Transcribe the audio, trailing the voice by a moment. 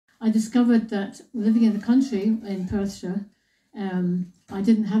I discovered that living in the country in Perthshire, I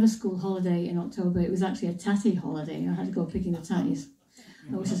didn't have a school holiday in October. It was actually a tatty holiday. I had to go picking the tatties,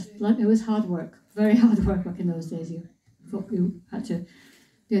 which is it was hard work, very hard work back in those days. You had to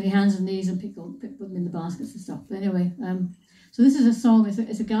be on your hands and knees and put them in the baskets and stuff. But anyway, so this is a song. It's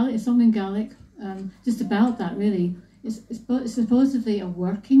a song in Gaelic, just about that really. It's supposedly a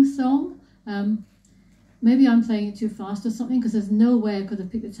working song. Maybe I'm playing it too fast or something, because there's no way I could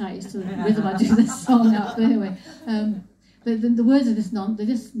have picked the tatties to the rhythm I do this song up. But anyway, but the words are they're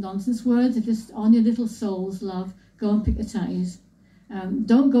just nonsense words. They're just, on your little souls, love, go and pick the tatties.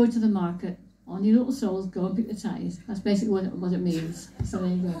 Don't go to the market. On your little souls, go and pick the tatties. That's basically what it means. So there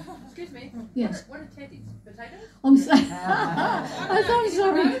you go. Excuse me. Yes. What are tatties? Potatoes? I'm sorry.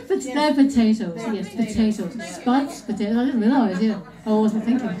 They're potatoes. Yes, potatoes. Spuds, potatoes. I didn't realise. Yeah, I wasn't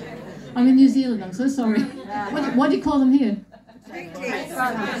thinking. I'm in New Zealand. I'm so sorry. What do you call them here?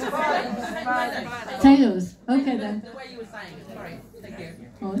 Potatoes. Okay then. The way you were saying it. Sorry. Thank you.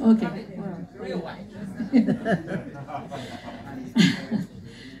 Oh, okay. Wow. Real way.